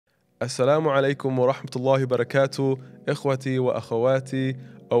السلام عليكم ورحمة الله وبركاته إخوتي وأخواتي.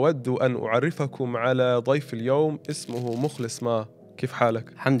 أود أن أعرفكم على ضيف اليوم اسمه مخلص ما. كيف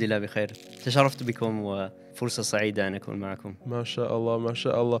حالك؟ الحمد لله بخير. تشرفت بكم وفرصة سعيدة أن أكون معكم. ما شاء الله ما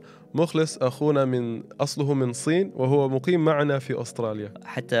شاء الله. مخلص أخونا أصله من الصين وهو مقيم معنا في أستراليا.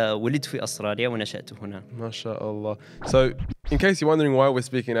 حتى ولدت في أستراليا ونشأت هنا. ما شاء الله. So, in case you're wondering why we're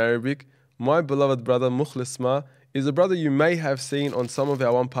speaking Arabic, my beloved brother Mukhlis Mah is a brother you may have seen on some of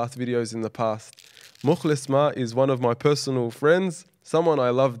our OnePath videos in the past. Mukhlis Mah is one of my personal friends, someone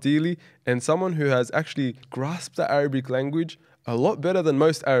I love dearly, and someone who has actually grasped the Arabic language a lot better than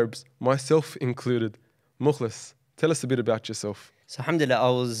most Arabs, myself included. Mukhlis, tell us a bit about yourself. So, alhamdulillah, I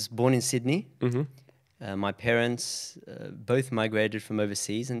was born in Sydney. My parents both migrated from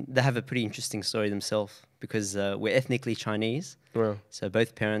overseas, and they have a pretty interesting story themselves because we're ethnically Chinese. Wow. So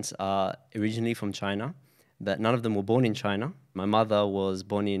both parents are originally from China, but none of them were born in China. My mother was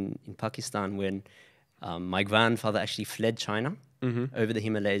born in Pakistan when my grandfather actually fled China over the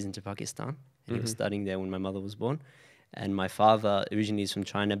Himalayas into Pakistan. And he was studying there when my mother was born. And my father originally is from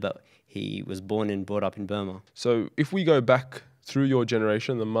China, but he was born and brought up in Burma. So if we go back through your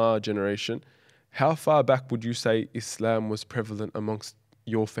generation, the Ma generation, how far back would you say Islam was prevalent amongst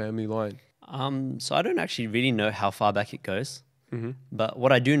your family line? So I don't actually really know how far back it goes. But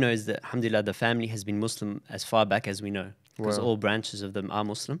what I do know is that, alhamdulillah, the family has been Muslim as far back as we know. Because all branches of them are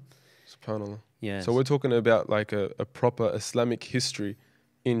Muslim. SubhanAllah. Yeah. So we're talking about like a proper Islamic history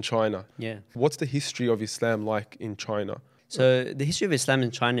in China. Yeah. What's the history of Islam like in China? So the history of Islam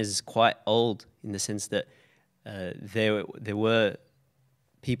in China is quite old in the sense that there were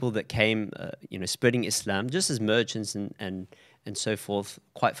people that came, spreading Islam just as merchants and so forth,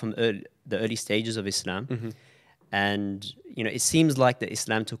 quite from the early stages of Islam. And, it seems like that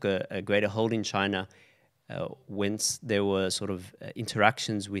Islam took a greater hold in China once there were sort of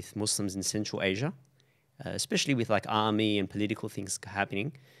interactions with Muslims in Central Asia, especially with like army and political things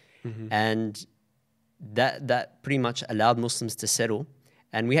happening. And that pretty much allowed Muslims to settle.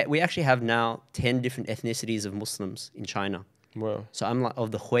 And we actually have now 10 different ethnicities of Muslims in China. Wow. So I'm like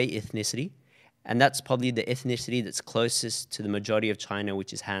of the Hui ethnicity. And that's probably the ethnicity that's closest to the majority of China,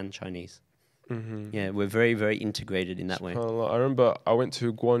 which is Han Chinese. Yeah, we're very, very integrated in that way. I remember I went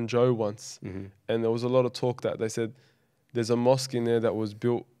to Guangzhou once and there was a lot of talk that they said there's a mosque in there that was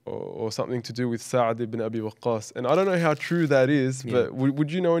built or something to do with Sa'ad ibn Abi Waqqas. And I don't know how true that is, but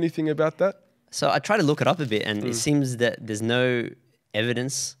would you know anything about that? So I try to look it up a bit, and it seems that there's no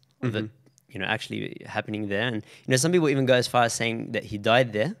evidence of it, actually happening there. And, some people even go as far as saying that he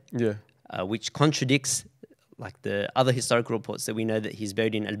died there. Yeah. Which contradicts like the other historical reports that we know that he's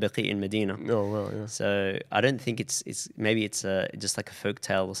buried in Al-Baqi in Medina. Oh, wow, yeah. So I don't think it's maybe it's just like a folk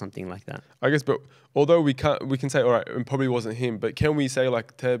tale or something like that. I guess, but although we can say, all right, it probably wasn't him, but can we say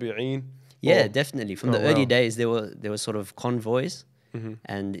like tabi'een? Yeah, definitely. From the early days, there were sort of convoys,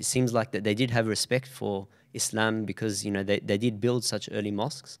 and it seems like that they did have respect for Islam because, they did build such early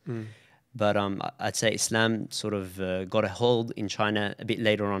mosques. But I'd say Islam sort of got a hold in China a bit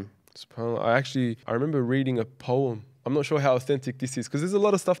later on. SubhanAllah. I remember reading a poem. I'm not sure how authentic this is because there's a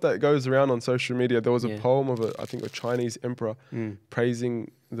lot of stuff that goes around on social media. There was a poem of I think a Chinese emperor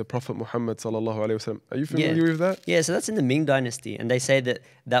praising the Prophet Muhammad sallallahu alaihi wasallam. Are you familiar with that? Yeah, so that's in the Ming dynasty, and they say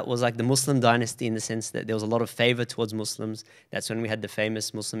that was like the Muslim dynasty in the sense that there was a lot of favor towards Muslims. That's when we had the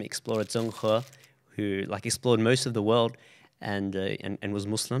famous Muslim explorer Zheng He, who like explored most of the world and was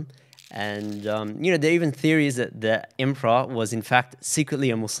Muslim. And, there are even theories that the emperor was, in fact, secretly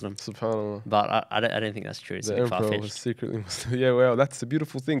a Muslim. SubhanAllah. But I don't think that's true. It's a bit far-fetched. The emperor was secretly Muslim. Yeah, wow, that's a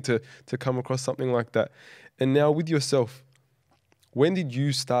beautiful thing to come across something like that. And now with yourself, when did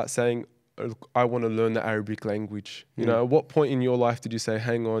you start saying, I want to learn the Arabic language? At what point in your life did you say,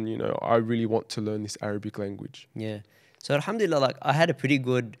 hang on, I really want to learn this Arabic language? Yeah. So alhamdulillah, like I had a pretty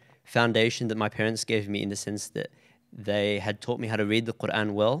good foundation that my parents gave me in the sense that they had taught me how to read the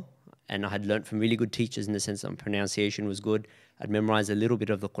Quran well. And I had learned from really good teachers in the sense that my pronunciation was good. I'd memorized a little bit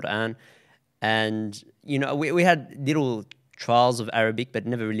of the Quran. And, we had little trials of Arabic, but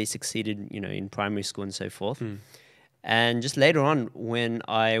never really succeeded, in primary school and so forth. And just later on, when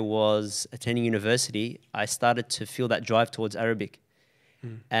I was attending university, I started to feel that drive towards Arabic.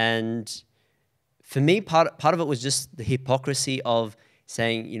 And for me, part of it was just the hypocrisy of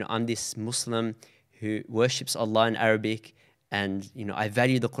saying, I'm this Muslim who worships Allah in Arabic, and, I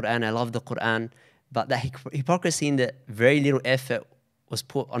value the Quran, I love the Quran, but that hypocrisy in that very little effort was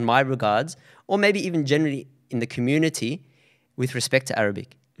put on my regards, or maybe even generally in the community with respect to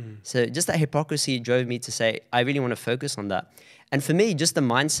Arabic. So just that hypocrisy drove me to say, I really want to focus on that. And for me, just the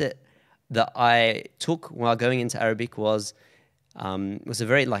mindset that I took while going into Arabic was, It was a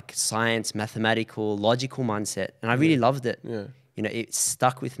very like science, mathematical, logical mindset, and I really loved it. Yeah. You know, it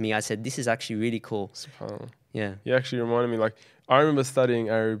stuck with me. I said, this is actually really cool. SubhanAllah. Yeah. You actually reminded me, like, I remember studying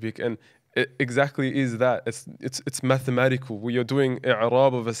Arabic, and it exactly is that. It's mathematical, where you're doing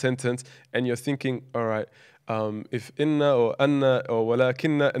i'rab of a sentence, and you're thinking, all right, if inna or anna or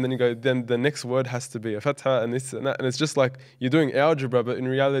walakinna, and then you go, then the next word has to be a fatha and this and that, and it's just like you're doing algebra, but in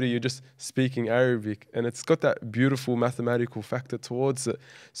reality you're just speaking Arabic, and it's got that beautiful mathematical factor towards it.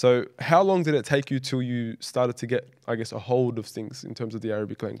 So how long did it take you till you started to get, I guess, a hold of things in terms of the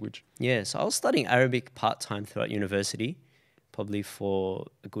Arabic language? Yeah, so I was studying Arabic part-time throughout university, probably for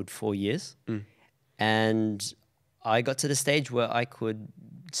a good 4 years. And I got to the stage where I could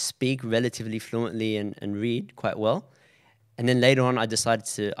speak relatively fluently and read quite well. And then later on, I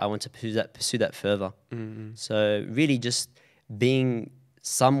decided I want to pursue that further. So really just being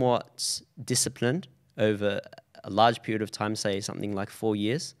somewhat disciplined over a large period of time, say something like 4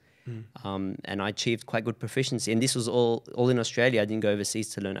 years. And I achieved quite good proficiency. And this was all in Australia. I didn't go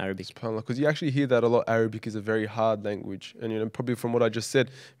overseas to learn Arabic. Because you actually hear that a lot. Arabic is a very hard language. And, you know, probably from what I just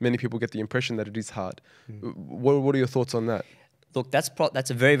said, many people get the impression that it is hard. What are your thoughts on that? Look, that's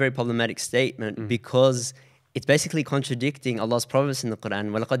a very, very problematic statement because it's basically contradicting Allah's promise in the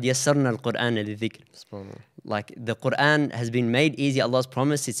Quran. وَلَقَدْ يَسَّرْنَا الْقُرْآنَ لِلذِّكْرِ. Like the Quran has been made easy. Allah's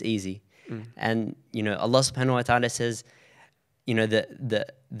promise it's easy. And, you know, Allah subhanahu wa ta'ala says, you know,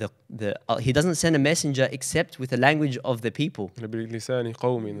 He doesn't send a messenger except with the language of the people.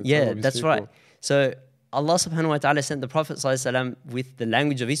 Yeah, that's right. So Allah subhanahu wa ta'ala sent the Prophet ﷺ with the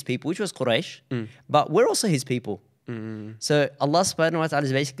language of his people, which was Quraysh, but we're also his people. So Allah subhanahu wa ta'ala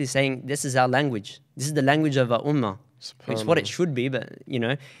is basically saying, this is our language. This is the language of our ummah. It's what it should be, but, you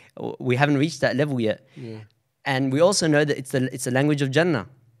know, we haven't reached that level yet. And we also know that it's the language of Jannah.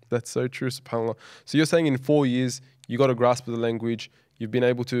 That's so true, subhanAllah. So you're saying in 4 years, you got a grasp of the language, you've been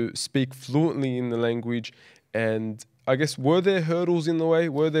able to speak fluently in the language, and I guess, were there hurdles in the way?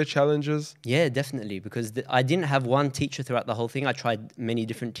 Were there challenges? Yeah, definitely, because I didn't have one teacher throughout the whole thing. I tried many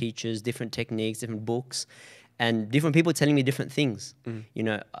different teachers, different techniques, different books, and different people telling me different things. You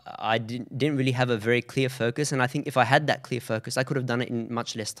know, I didn't really have a very clear focus, and I think if I had that clear focus, I could have done it in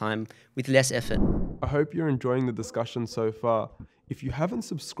much less time with less effort. I hope you're enjoying the discussion so far. If you haven't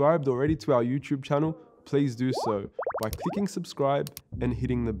subscribed already to our YouTube channel, please do so by clicking subscribe and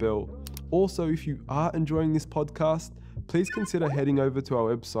hitting the bell. Also, if you are enjoying this podcast, please consider heading over to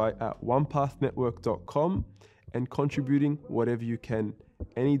our website at onepathnetwork.com and contributing whatever you can.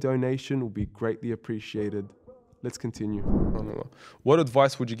 Any donation will be greatly appreciated. Let's continue. What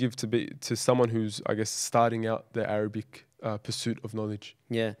advice would you give to someone who's, I guess, starting out their Arabic pursuit of knowledge?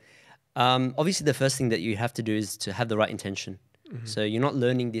 Yeah. Obviously, the first thing that you have to do is to have the right intention. So you're not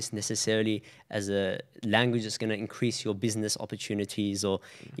learning this necessarily as a language that's going to increase your business opportunities or,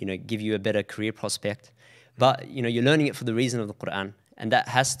 you know, give you a better career prospect. But, you know, you're learning it for the reason of the Quran. And that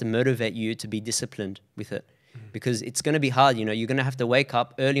has to motivate you to be disciplined with it. Because it's going to be hard, you know. You're going to have to wake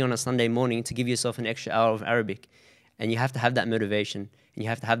up early on a Sunday morning to give yourself an extra hour of Arabic. And you have to have that motivation. And you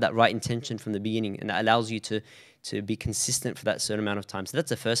have to have that right intention from the beginning. And that allows you to be consistent for that certain amount of time. So that's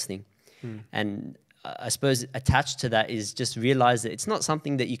the first thing. And I suppose attached to that is just realize that it's not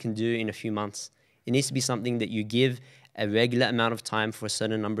something that you can do in a few months. It needs to be something that you give a regular amount of time for a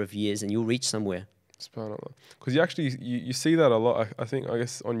certain number of years and you'll reach somewhere. SubhanAllah. Because you see that a lot. I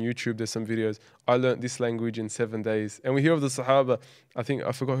guess on YouTube there's some videos. I learned this language in 7 days. And we hear of the Sahaba,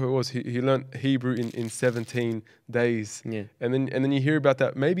 I forgot who it was. He learned Hebrew in 17 days. Yeah. And then you hear about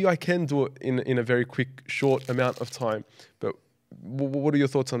that. Maybe I can do it in a very quick, short amount of time. But what are your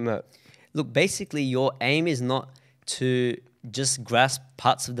thoughts on that? Look, basically your aim is not to just grasp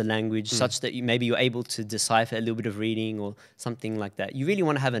parts of the language such that maybe you're able to decipher a little bit of reading or something like that. You really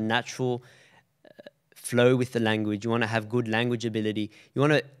want to have a natural flow with the language. You want to have good language ability. You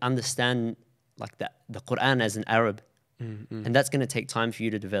want to understand like the Quran as an Arab. And that's going to take time for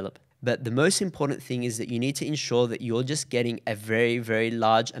you to develop. But the most important thing is that you need to ensure that you're just getting a very, very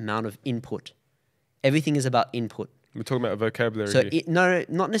large amount of input. Everything is about input. We're talking about vocabulary. So no,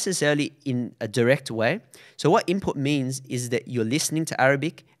 not necessarily in a direct way. So what input means is that you're listening to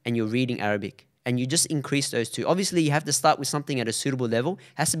Arabic and you're reading Arabic. And you just increase those two. Obviously, you have to start with something at a suitable level. It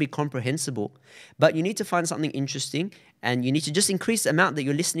has to be comprehensible. But you need to find something interesting and you need to just increase the amount that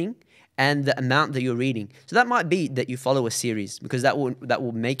you're listening and the amount that you're reading. So that might be that you follow a series because that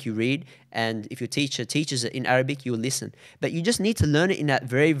will make you read. And if your teacher teaches it in Arabic, you'll listen. But you just need to learn it in that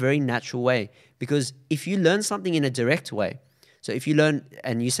very, very natural way. Because if you learn something in a direct way, so if you learn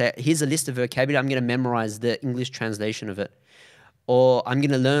and you say, here's a list of vocabulary, I'm going to memorize the English translation of it. Or I'm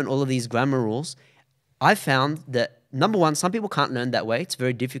going to learn all of these grammar rules. I found that, number one, some people can't learn that way. It's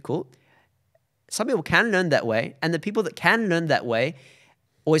very difficult. Some people can learn that way, and the people that can learn that way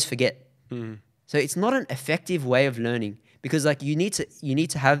always forget. So it's not an effective way of learning, because like you need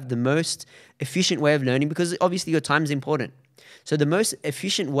to have the most efficient way of learning, because obviously your time is important. So the most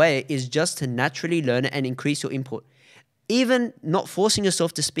efficient way is just to naturally learn it and increase your input. Even not forcing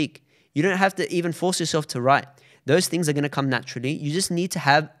yourself to speak. You don't have to even force yourself to write. Those things are going to come naturally. You just need to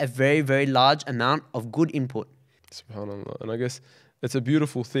have a very, very large amount of good input. SubhanAllah. And I guess it's a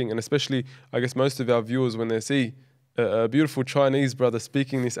beautiful thing. And especially, I guess most of our viewers, when they see a beautiful Chinese brother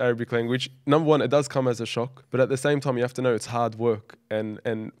speaking this Arabic language, number one, it does come as a shock. But at the same time, you have to know it's hard work. And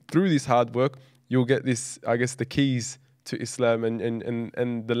through this hard work, you'll get this, I guess, the keys to Islam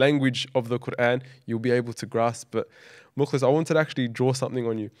and the language of the Quran, you'll be able to grasp. But Mukhlis, I wanted to actually draw something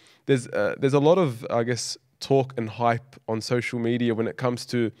on you. There's a lot of, I guess, talk and hype on social media when it comes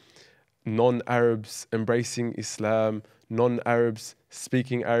to non-Arabs embracing Islam, non-Arabs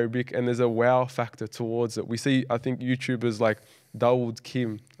speaking Arabic, and there's a wow factor towards it. We see, I think, YouTubers like Dawood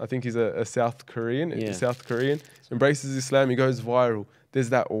Kim, I think he's a South Korean, embraces Islam, he goes viral. There's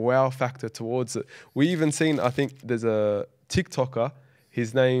that wow factor towards it. We even seen, I think there's a TikToker,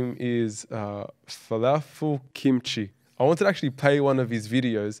 his name is Falafel Kimchi. I wanted to actually play one of his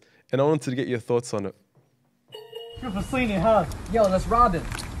videos, and I wanted to get your thoughts on it. Yo, let's rob him.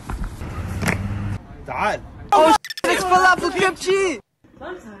 تعال. Oh, it's falafel kimchi.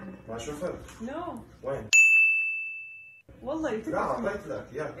 Long time. ما شفت؟ No. وين؟ والله you took لا it from me. أعطيت لك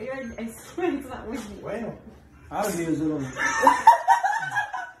يا. I swear it's not with me. وينه؟ عربي يا زلمه.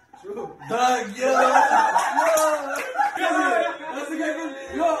 شوف. Dog, yo.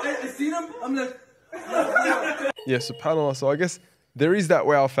 Yo, I seen him. I'm like. Yeah, subhanAllah. So I guess there is that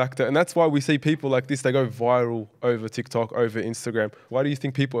wow factor, and that's why we see people like this, they go viral over TikTok, over Instagram. Why do you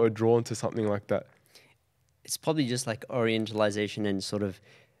think people are drawn to something like that? It's probably just like orientalization and sort of,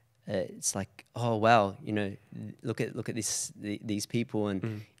 it's like, oh wow, you know, look at these people,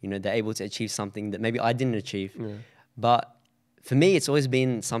 and you know, they're able to achieve something that maybe I didn't achieve. Yeah. But for me, it's always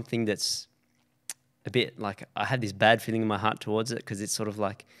been something that's a bit like, I have this bad feeling in my heart towards it, because it's sort of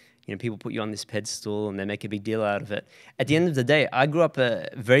like, you know, people put you on this pedestal and they make a big deal out of it. At the end of the day, I grew up a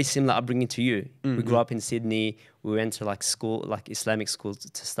very similar upbringing to you. We grew up in Sydney. We went to like school, like Islamic schools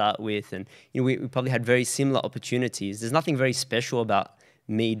to start with. And, you know, we probably had very similar opportunities. There's nothing very special about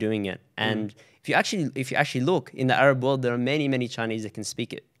me doing it. And if you actually look in the Arab world, there are many, many Chinese that can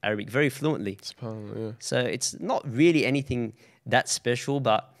speak Arabic very fluently. Yeah. So it's not really anything that special,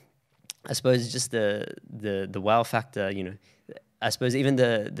 but I suppose just the wow factor, you know. I suppose even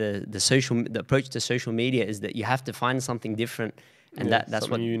the approach to social media is that you have to find something different, and Yeah, that's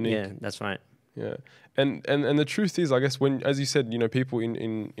what unique. Yeah, that's right. Yeah, and the truth is, I guess, when, as you said, you know, people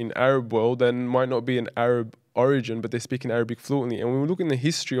in Arab world, they might not be an Arab origin, but they're speaking Arabic fluently. And when we look in the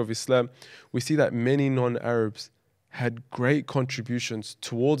history of Islam, we see that many non-Arabs had great contributions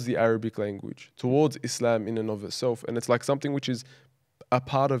towards the Arabic language, towards Islam in and of itself, and it's like something which is a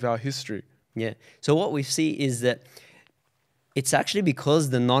part of our history. Yeah. So what we see is that it's actually because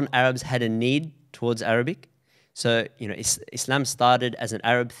the non-Arabs had a need towards Arabic. So, you know, Islam started as an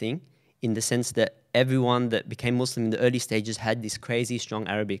Arab thing, in the sense that everyone that became Muslim in the early stages had this crazy strong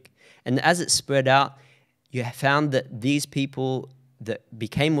Arabic. And as it spread out, you found that these people that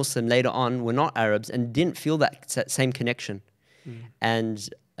became Muslim later on were not Arabs and didn't feel that same connection. And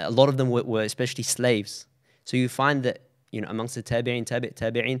a lot of them were especially slaves. So you find that, you know, amongst the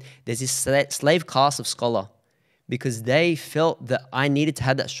tabi'in, there's this slave class of scholar, because they felt that I needed to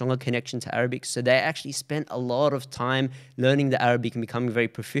have that stronger connection to Arabic. So they actually spent a lot of time learning the Arabic and becoming very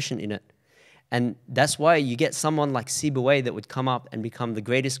proficient in it. And that's why you get someone like Sibawayh that would come up and become the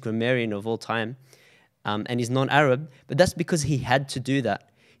greatest grammarian of all time, and he's non-Arab, but that's because he had to do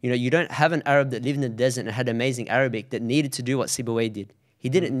that. You know, you don't have an Arab that lived in the desert and had amazing Arabic that needed to do what Sibawayh did. He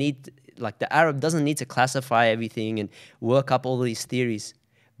didn't need, like the Arab doesn't need to classify everything and work up all these theories.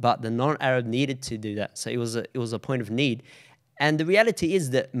 But the non-Arab needed to do that. So it was a point of need. And the reality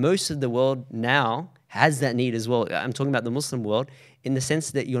is that most of the world now has that need as well. I'm talking about the Muslim world, in the sense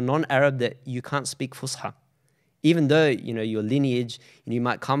that you're non-Arab, that you can't speak Fusha. Even though, you know, your lineage, you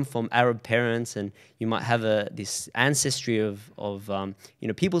might come from Arab parents and you might have this ancestry of you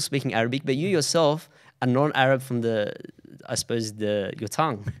know, people speaking Arabic, but you yourself are non-Arab from the I suppose, your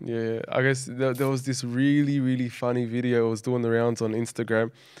tongue. Yeah, I guess there was this really funny video I was doing the rounds on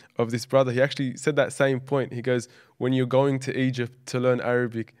Instagram of this brother. He actually said that same point. He goes, when you're going to Egypt to learn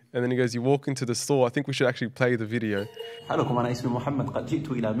Arabic, and then he goes, you walk into the store. I think we should actually play the video. حالكم، أنا اسمي محمد، قد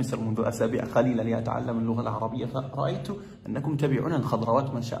جئت إلى مصر منذ أسابيع قليلة لأتعلم اللغة العربية، فرأيت أنكم تبيعون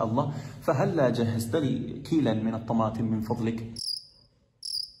الخضروات ما شاء الله، فهل جهزت لي كيلا من الطماطم من فضلك؟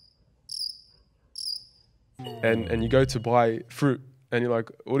 And you go to buy fruit, and you're like,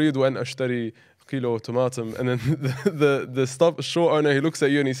 أريد أن أشتري كيلو طماطم, and then the store owner, he looks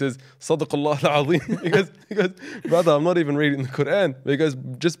at you and he says, صدق الله العظيم. He goes, brother, I'm not even reading the Quran. Because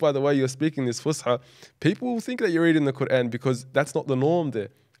just by the way you're speaking this Fusha, people think that you're reading the Quran because that's not the norm there.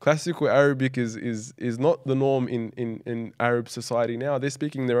 Classical Arabic is not the norm in Arab society now. They're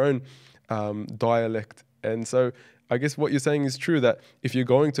speaking their own dialect. And so I guess what you're saying is true, that if you're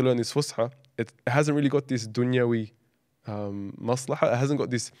going to learn this Fusha, it hasn't really got this dunyawi maslaha. It hasn't got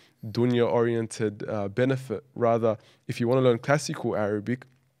this dunya-oriented benefit. Rather, if you want to learn classical Arabic,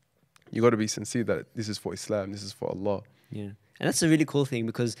 you got to be sincere that this is for Islam, this is for Allah. Yeah, and that's a really cool thing,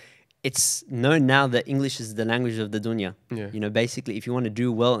 because it's known now that English is the language of the dunya. Yeah. You know, basically, if you want to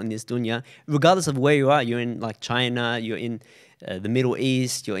do well in this dunya, regardless of where you are, you're in like China, you're in the Middle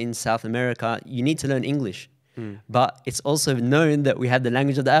East, you're in South America, you need to learn English. But it's also known that we have the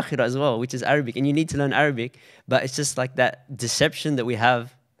language of the akhirah as well, which is Arabic, and you need to learn Arabic. But it's just like that deception that we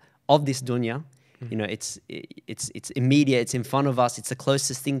have of this dunya. You know, it's immediate, it's in front of us, it's the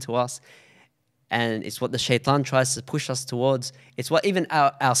closest thing to us, and it's what the shaitan tries to push us towards. It's what even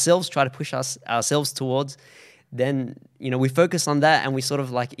ourselves try to push ourselves towards. Then, you know, we focus on that and we sort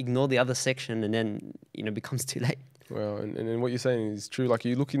of like ignore the other section, and then, you know, it becomes too late. Well, and what you're saying is true. Like,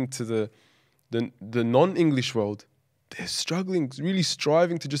 you look into the non-English world, they're struggling, really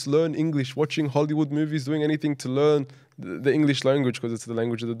striving to just learn English, watching Hollywood movies, doing anything to learn the English language, because it's the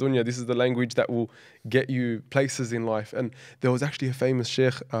language of the dunya. This is the language that will get you places in life. And there was actually a famous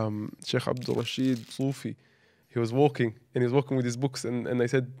Sheikh, Sheikh Abdul Rashid Sufi. He was walking, and he was walking with his books, and they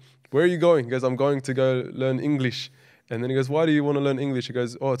said, where are you going? He goes, I'm going to go learn English. And then he goes, why do you want to learn English? He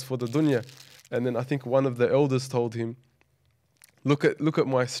goes, oh, it's for the dunya. And then I think one of the elders told him, look at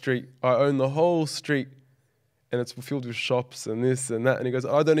my street. I own the whole street, and it's filled with shops and this and that. And he goes,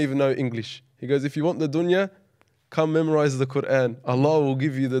 I don't even know English. He goes, if you want the dunya, come memorize the Quran. Allah will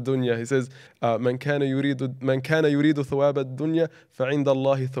give you the dunya. He says, من كان يريد ثواب الدنيا فعند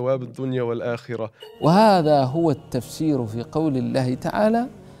الله ثواب الدنيا والآخرة. وهذا هو التفسير في قول الله تعالى: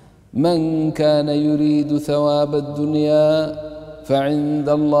 من كان يريد ثواب الدنيا فعند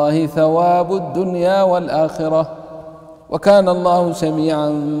الله ثواب الدنيا والآخرة وكان الله سميعا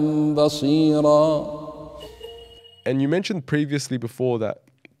بصيرا. And you mentioned previously before that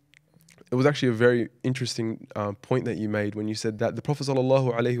it was actually a very interesting point that you made when you said that the Prophet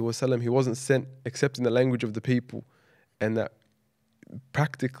ﷺ, he wasn't sent except in the language of the people, and that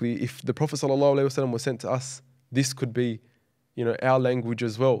practically if the Prophet ﷺ was sent to us, this could be, you know, our language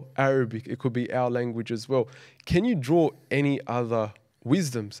as well. Arabic, it could be our language as well. Can you draw any other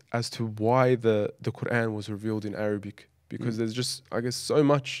wisdoms as to why the Quran was revealed in Arabic? Because there's just, I guess, so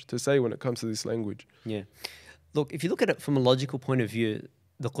much to say when it comes to this language. Yeah. Look, if you look at it from a logical point of view,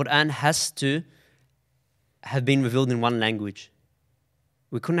 the Quran has to have been revealed in one language.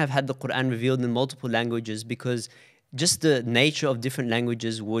 We couldn't have had the Quran revealed in multiple languages, because just the nature of different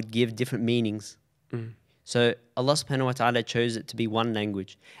languages would give different meanings. So Allah subhanahu wa ta'ala chose it to be one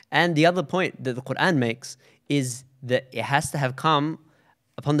language. And the other point that the Quran makes is that it has to have come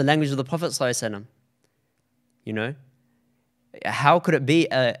upon the language of the Prophet sallallahu alaihi wasallam. You know? How could it be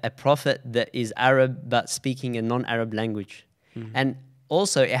a prophet that is Arab but speaking a non-Arab language? And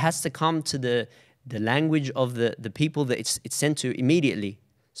also, it has to come to the language of the people that it's sent to immediately.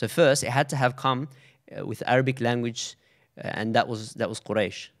 So first, it had to have come with Arabic language, and that was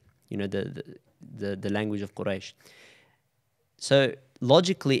Quraysh, you know, the language of Quraysh. So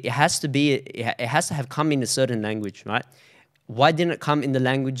logically, it has to have come in a certain language, right? Why didn't it come in the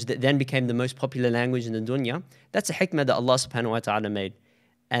language that then became the most popular language in the dunya? That's a hikmah that Allah subhanahu wa ta'ala made.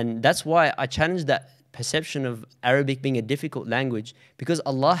 And that's why I challenge that perception of Arabic being a difficult language, because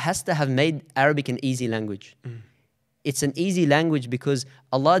Allah has to have made Arabic an easy language. It's an easy language because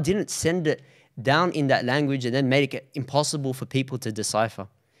Allah didn't send it down in that language and then made it impossible for people to decipher.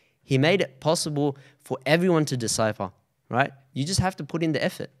 He made it possible for everyone to decipher, right? You just have to put in the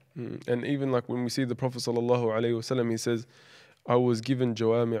effort. And even like when we see the Prophet ﷺ, he says, I was given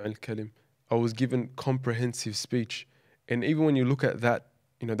jawami' al-kalim. I was given comprehensive speech. And even when you look at that,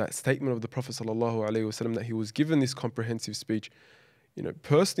 you know, that statement of the Prophet ﷺ that he was given this comprehensive speech, you know,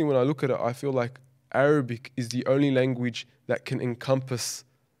 personally when I look at it, I feel like Arabic is the only language that can encompass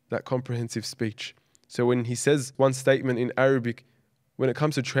that comprehensive speech. So when he says one statement in Arabic, when it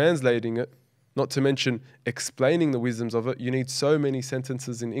comes to translating it, not to mention explaining the wisdoms of it, you need so many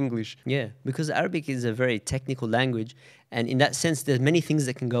sentences in English. Yeah, because Arabic is a very technical language, and in that sense, there's many things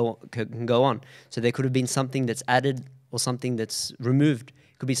that can go on. So there could have been something that's added or something that's removed.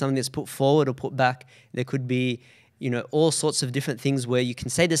 It could be something that's put forward or put back. There could be, all sorts of different things where you can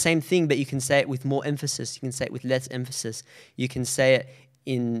say the same thing, but you can say it with more emphasis. You can say it with less emphasis. You can say it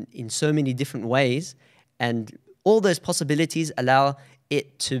in so many different ways, and all those possibilities allow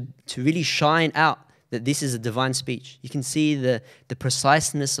it to really shine out that this is a divine speech. You can see the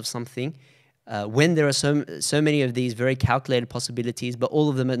preciseness of something when there are so many of these very calculated possibilities, but all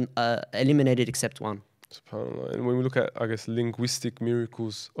of them are eliminated except one. SubhanAllah. And when we look at, I guess, linguistic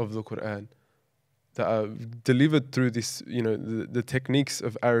miracles of the Quran that are delivered through this, the techniques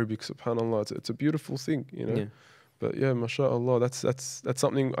of Arabic, SubhanAllah, it's a beautiful thing, Yeah. But yeah, mashallah, that's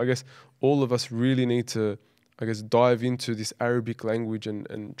something I guess all of us really need to, I guess, dive into this Arabic language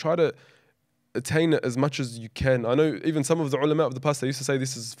and try to attain it as much as you can. I know even some of the ulama of the past, they used to say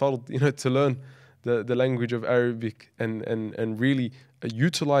this is fard, to learn the language of Arabic and really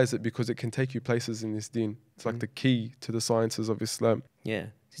utilize it because it can take you places in this deen. It's like the key to the sciences of Islam. Yeah.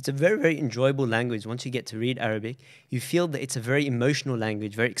 It's a very, very enjoyable language. Once you get to read Arabic, you feel that it's a very emotional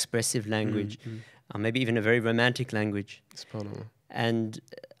language, very expressive language, maybe even a very romantic language. SubhanAllah. And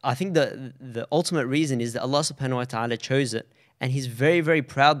I think the ultimate reason is that Allah subhanahu wa ta'ala chose it, and He's very, very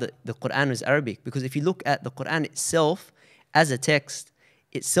proud that the Quran is Arabic, because if you look at the Quran itself as a text,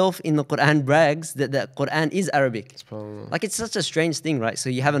 itself in the Quran brags that the Quran is Arabic. Like, it's such a strange thing, right? So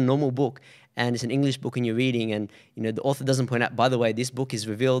you have a normal book and it's an English book and you're reading, and the author doesn't point out, by the way, this book is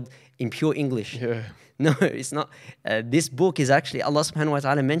revealed in pure English. Yeah. No, it's not. This book is actually, Allah subhanahu wa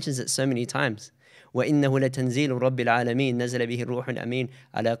ta'ala mentions it so many times. وإنه لتنزيل رب العالمين نزل به الروح الأمين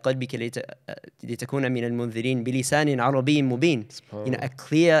على قلبك لتكون من المنذرين بلسان عربي مبين. A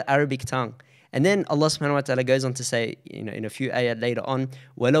clear Arabic tongue. And then Allah subhanahu wa ta'ala goes on to say, in a few ayat later on,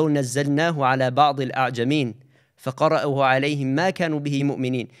 وَلَوْ نَزَّلْنَاهُ عَلَى بَعْضِ الْأَعْجَمِينَ فَقَرَأُهُ عَلَيْهِمْ مَا كَانُوا بِهِ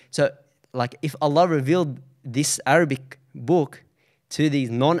مُؤْمِنِينَ. So, like, if Allah revealed this Arabic book to these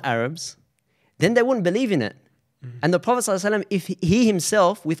non-Arabs, then they wouldn't believe in it. And the Prophet ﷺ, if he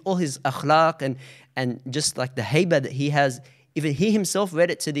himself, with all his akhlaq and just like the hayba that he has, if he himself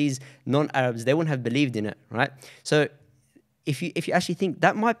read it to these non-Arabs, they wouldn't have believed in it, right? So if you actually think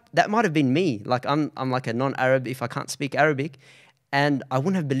that might have been me, like I'm like a non-Arab if I can't speak Arabic, and I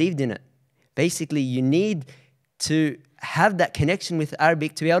wouldn't have believed in it. Basically, you need to have that connection with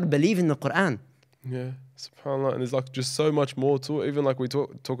Arabic to be able to believe in the Quran. Yeah, subhanAllah. And there's like just so much more to it. Even like we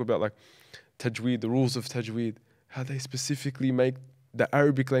talk about like tajweed, the rules of tajweed, how they specifically make the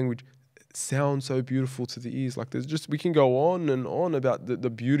Arabic language sound so beautiful to the ears. Like we can go on and on about the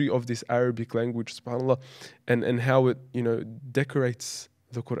beauty of this Arabic language, subhanAllah, and how it, decorates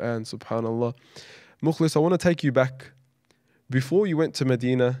the Quran, subhanAllah. Mukhlis, I want to take you back. Before you went to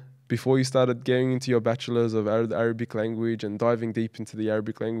Medina, before you started getting into your bachelor's of the Arabic language and diving deep into the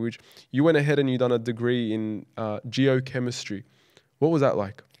Arabic language, you went ahead and you done a degree in geochemistry. What was that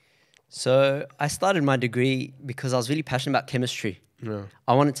like? So I started my degree because I was really passionate about chemistry. Yeah.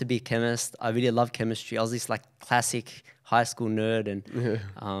 I wanted to be a chemist. I really loved chemistry. I was this like classic high school nerd, and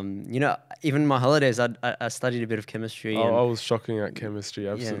even in my holidays, I studied a bit of chemistry. Oh, and I was shocking at chemistry,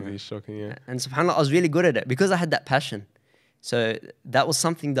 absolutely shocking. Yeah. And subhanAllah, I was really good at it because I had that passion. So that was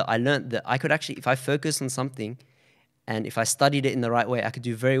something that I learned, that I could actually, if I focused on something, and if I studied it in the right way, I could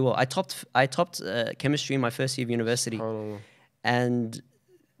do very well. I topped chemistry in my first year of university, and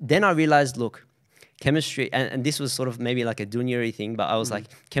then I realized, look, chemistry, and this was sort of maybe like a dunyari thing, but I was like,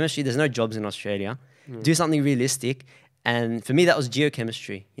 chemistry, there's no jobs in Australia. Do something realistic. And for me, that was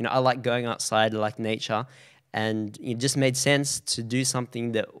geochemistry. I like going outside, I like nature, and it just made sense to do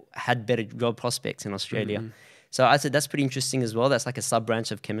something that had better job prospects in Australia. So I said, that's pretty interesting as well. That's like a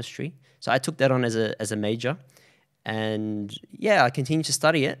sub-branch of chemistry. So I took that on as a major. And yeah, I continued to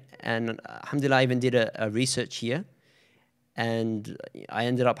study it. And alhamdulillah, I even did a research year. And I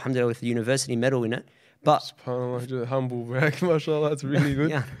ended up, alhamdulillah, with a university medal in it. But SubhanAllah, humble brag, mashallah, that's really good.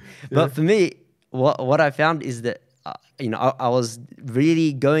 Yeah. But for me, what I found is that, I was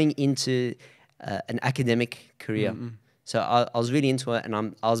really going into an academic career. So I was really into it,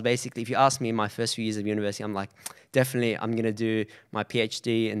 and I was basically, if you ask me in my first few years of university, I'm like, definitely I'm going to do my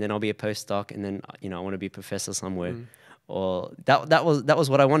PhD, and then I'll be a postdoc, and then, I want to be a professor somewhere. Or that was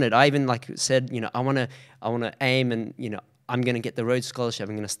what I wanted. I even like said, I want to aim, and, I'm going to get the Rhodes Scholarship.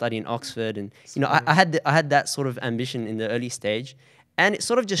 I'm going to study in Oxford. And, I had that sort of ambition in the early stage. And it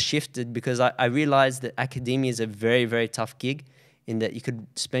sort of just shifted because I realized that academia is a very, very tough gig, in that you could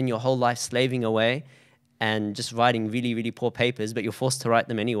spend your whole life slaving away and just writing really, really poor papers, but you're forced to write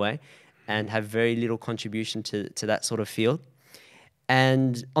them anyway and have very little contribution to that sort of field.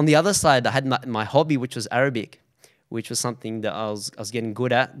 And on the other side, I had my hobby, which was Arabic, which was something that I was getting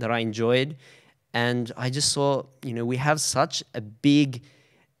good at, that I enjoyed. And I just saw, you know, we have such a big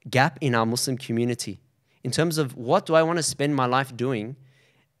gap in our Muslim community in terms of what do I want to spend my life doing.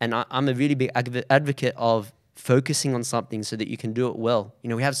 And I'm a really big advocate of focusing on something so that you can do it well. You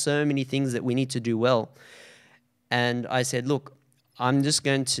know, we have so many things that we need to do well. And I said, look, I'm just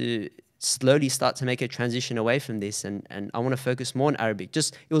going to slowly start to make a transition away from this, and I want to focus more on Arabic.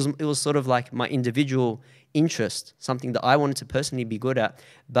 Just it was sort of like my individual interest, something that I wanted to personally be good at.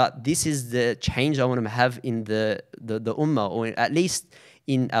 But this is the change I want to have in the ummah, or at least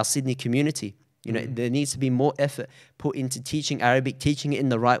in our Sydney community. You know, there needs to be more effort put into teaching Arabic, teaching it in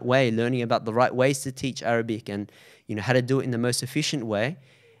the right way, learning about the right ways to teach Arabic, and you know how to do it in the most efficient way.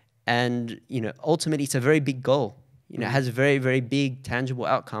 And you know, ultimately, it's a very big goal. You know, it has very, very big tangible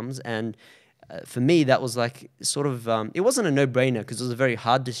outcomes. And for me, that was like sort of, it wasn't a no-brainer, because it was a very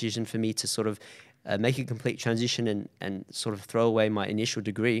hard decision for me to sort of make a complete transition and sort of throw away my initial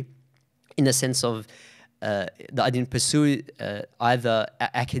degree, in the sense of that I didn't pursue either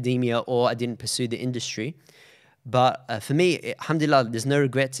academia or I didn't pursue the industry. But for me, alhamdulillah, there's no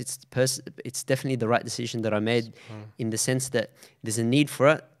regrets. It's definitely the right decision that I made, in the sense that there's a need for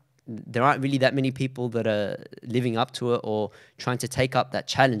it. There aren't really that many people that are living up to it or trying to take up that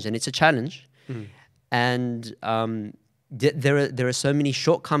challenge, and it's a challenge. And there are so many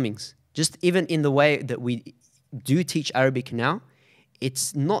shortcomings, just even in the way that we do teach Arabic now.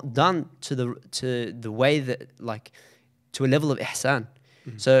 It's not done to the way that, like, to a level of ihsan.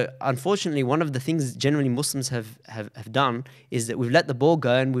 So unfortunately, one of the things generally Muslims have done is that we've let the ball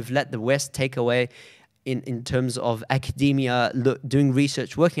go, and we've let the West take away in terms of academia, doing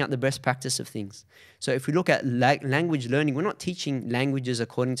research, working out the best practice of things. So if we look at language learning, we're not teaching languages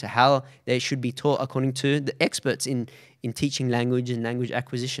according to how they should be taught, according to the experts in teaching language and language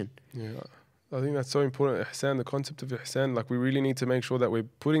acquisition. Yeah, I think that's so important. Ihsan, the concept of ihsan, like we really need to make sure that we're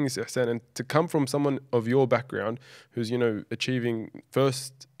putting this ihsan, and to come from someone of your background who's, you know, achieving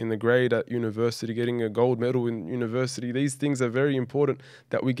first in the grade at university, getting a gold medal in university. These things are very important,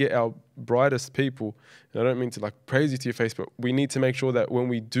 that we get our brightest people. And I don't mean to like praise you to your face, but we need to make sure that when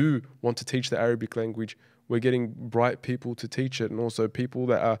we do want to teach the Arabic language, we're getting bright people to teach it, and also people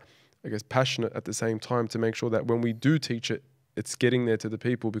that are, I guess, passionate at the same time, to make sure that when we do teach it, it's getting there to the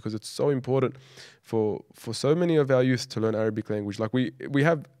people, because it's so important for so many of our youth to learn Arabic language. Like we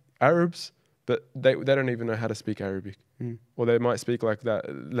have Arabs, but they don't even know how to speak Arabic, or they might speak like that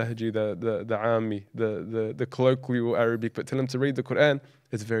lahji, the ammi, the colloquial Arabic. But tell them to read the Quran,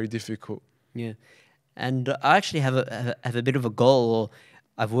 it's very difficult. Yeah, and I actually have a bit of a goal, or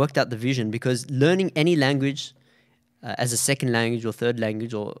I've worked out the vision, because learning any language as a second language or third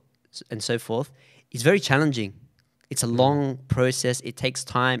language, and so forth, is very challenging. It's a long process. It takes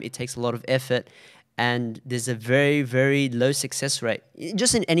time. It takes a lot of effort. And there's a very, very low success rate.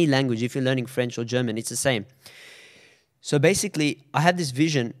 Just in any language, if you're learning French or German, it's the same. So basically, I have this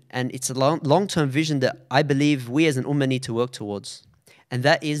vision, and it's a long-term vision that I believe we as an ummah need to work towards. And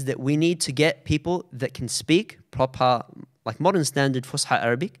that is that we need to get people that can speak proper, like modern standard Fusha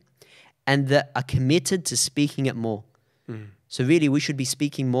Arabic, and that are committed to speaking it more. So really, we should be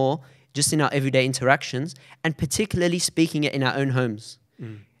speaking more just in our everyday interactions, and particularly speaking it in our own homes.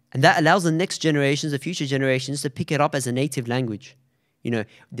 And that allows the next generations, the future generations, to pick it up as a native language. You know,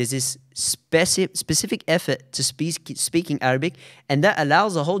 there's this specific effort to speaking Arabic, and that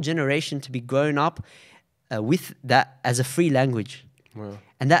allows a whole generation to be grown up with that as a free language. Wow.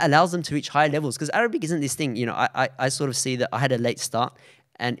 And that allows them to reach higher levels, because Arabic isn't this thing, you know, I sort of see that I had a late start,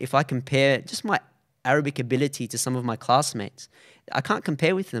 and if I compare just my Arabic ability to some of my classmates, I can't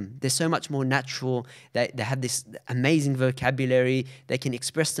compare with them. They're so much more natural. They have this amazing vocabulary. They can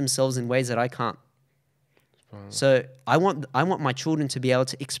express themselves in ways that I can't. So I want my children to be able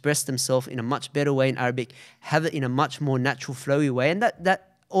to express themselves in a much better way in Arabic, have it in a much more natural, flowy way, and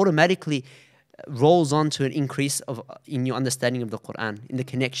that automatically rolls on to an increase in your understanding of the Quran, in the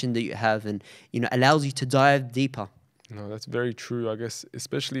connection that you have, and allows you to dive deeper. No, that's very true. I guess,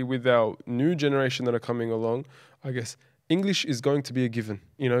 especially with our new generation that are coming along, I guess English is going to be a given.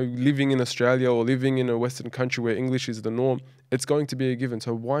 You know, living in Australia or living in a Western country where English is the norm, it's going to be a given.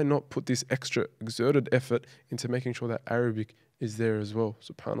 So why not put this extra exerted effort into making sure that Arabic is there as well?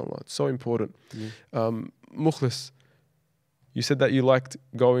 SubhanAllah, it's so important. Mukhlis, you said that you liked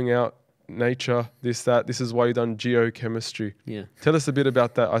going out nature, this, that. This is why you've done geochemistry. Yeah. Tell us a bit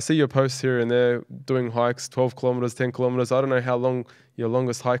about that. I see your posts here and there doing hikes, 12 kilometers, 10 kilometers. I don't know how long your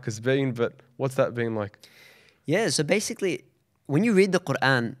longest hike has been, but what's that been like? Yeah, so basically, when you read the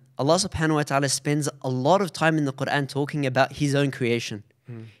Quran, Allah subhanahu wa ta'ala spends a lot of time in the Quran talking about His own creation.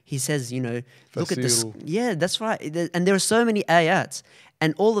 He says, you know, look at this. Fasiru. Yeah, that's right. And there are so many ayats.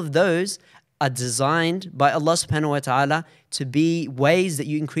 And all of those are designed by Allah subhanahu wa ta'ala to be ways that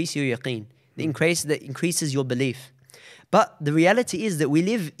you increase your yaqeen, that increases your belief. But the reality is that we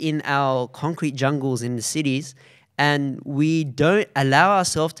live in our concrete jungles in the cities, and we don't allow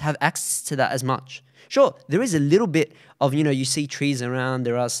ourselves to have access to that as much. Sure, there is a little bit of, you know, you see trees around,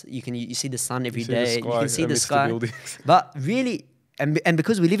 you see the sun every day, you can see the sky. But really, and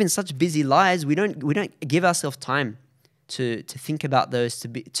because we live in such busy lives, we don't give ourselves time to think about those, to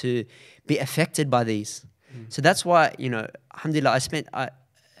be affected by these. So that's why, you know, alhamdulillah, I spent a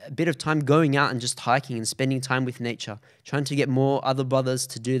bit of time going out and just hiking and spending time with nature, trying to get more other brothers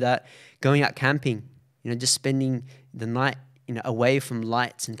to do that, going out camping, you know, just spending the night, you know, away from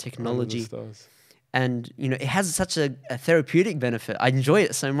lights and technology. And, you know, it has such a therapeutic benefit. I enjoy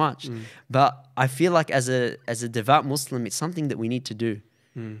it so much. But I feel like as a devout Muslim, it's something that we need to do.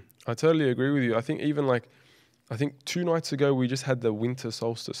 I totally agree with you. I think even like, I think 2 nights ago, we just had the winter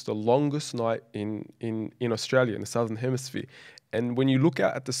solstice, the longest night in Australia, in the Southern Hemisphere. And when you look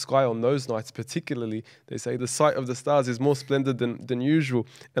out at the sky on those nights particularly, they say the sight of the stars is more splendid than usual.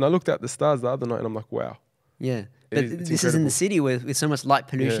 And I looked at the stars the other night and I'm like, wow. Yeah. But this is in the city with so much light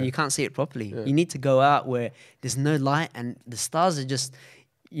pollution, you can't see it properly. You need to go out where there's no light and the stars are just,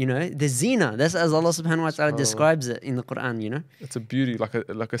 you know, the zina. That's as Allah subhanahu wa ta'ala describes it in the Quran, you know. It's a beauty, like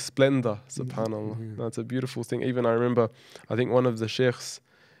a splendor, subhanAllah. That's a beautiful thing. Even I remember, I think one of the sheikhs,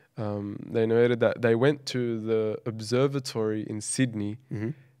 they narrated that they went to the observatory in Sydney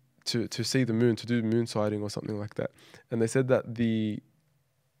to see the moon, to do moon sighting or something like that. And they said that the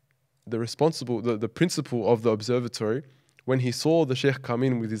principal of the observatory, when he saw the sheikh come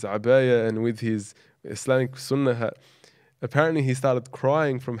in with his abaya and with his Islamic sunnah hat, apparently he started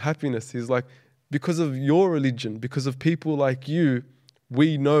crying from happiness. He's like, because of your religion, because of people like you,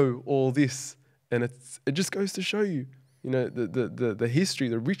 we know all this. And it just goes to show you, you know, the history,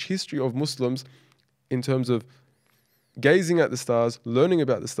 the rich history of Muslims in terms of gazing at the stars, learning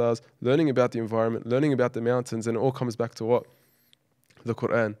about the stars, learning about the environment, learning about the mountains, and it all comes back to what? The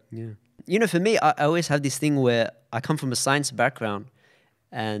Quran. Yeah. You know, for me, I always have this thing where I come from a science background,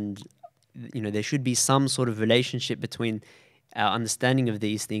 and, you know, there should be some sort of relationship between our understanding of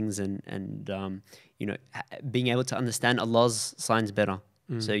these things and you know, being able to understand Allah's signs better.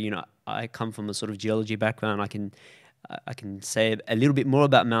 So, you know, I come from a sort of geology background. I can say a little bit more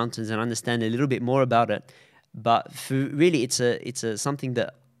about mountains and understand a little bit more about it. But for really, it's something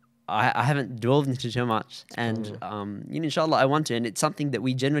that I haven't delved into too much, and you know, inshallah, I want to, and it's something that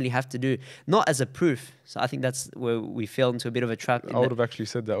we generally have to do, not as a proof. So I think that's where we fell into a bit of a trap. I would have actually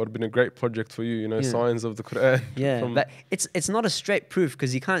said that would have been a great project for you, you know, science of the Quran. Yeah, but it's not a straight proof,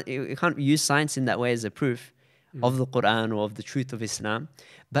 because you can't use science in that way as a proof of the Quran or of the truth of Islam.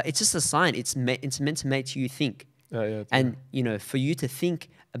 But it's just a sign. It's meant to make you think. And you know, for you to think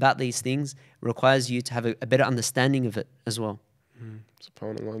about these things requires you to have a better understanding of it as well.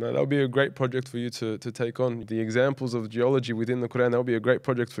 SubhanAllah. Now, that would be a great project for you to take on. The examples of geology within the Quran, that would be a great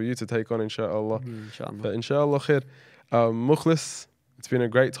project for you to take on, inshallah. But inshallah khair. Mukhlis, it's been a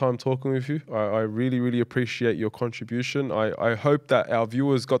great time talking with you. I really, really appreciate your contribution. I hope that our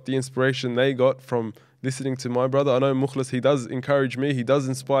viewers got the inspiration they got from listening to my brother. I know Mukhlis, he does encourage me, he does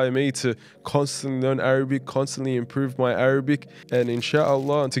inspire me to constantly learn Arabic, constantly improve my Arabic. And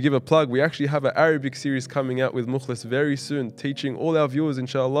inshallah, and to give a plug, we actually have an Arabic series coming out with Mukhlis very soon, teaching all our viewers,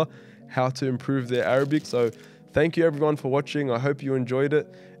 inshallah, how to improve their Arabic. So thank you everyone for watching. I hope you enjoyed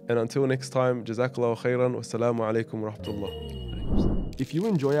it. And until next time, Jazakallahu khairan. Wassalamu alaikum wa rahmatullah. If you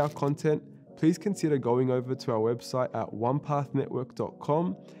enjoy our content, please consider going over to our website at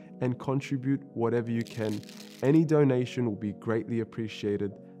onepathnetwork.com and contribute whatever you can. Any donation will be greatly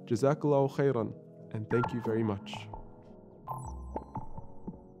appreciated. Jazakallahu khairan, and thank you very much.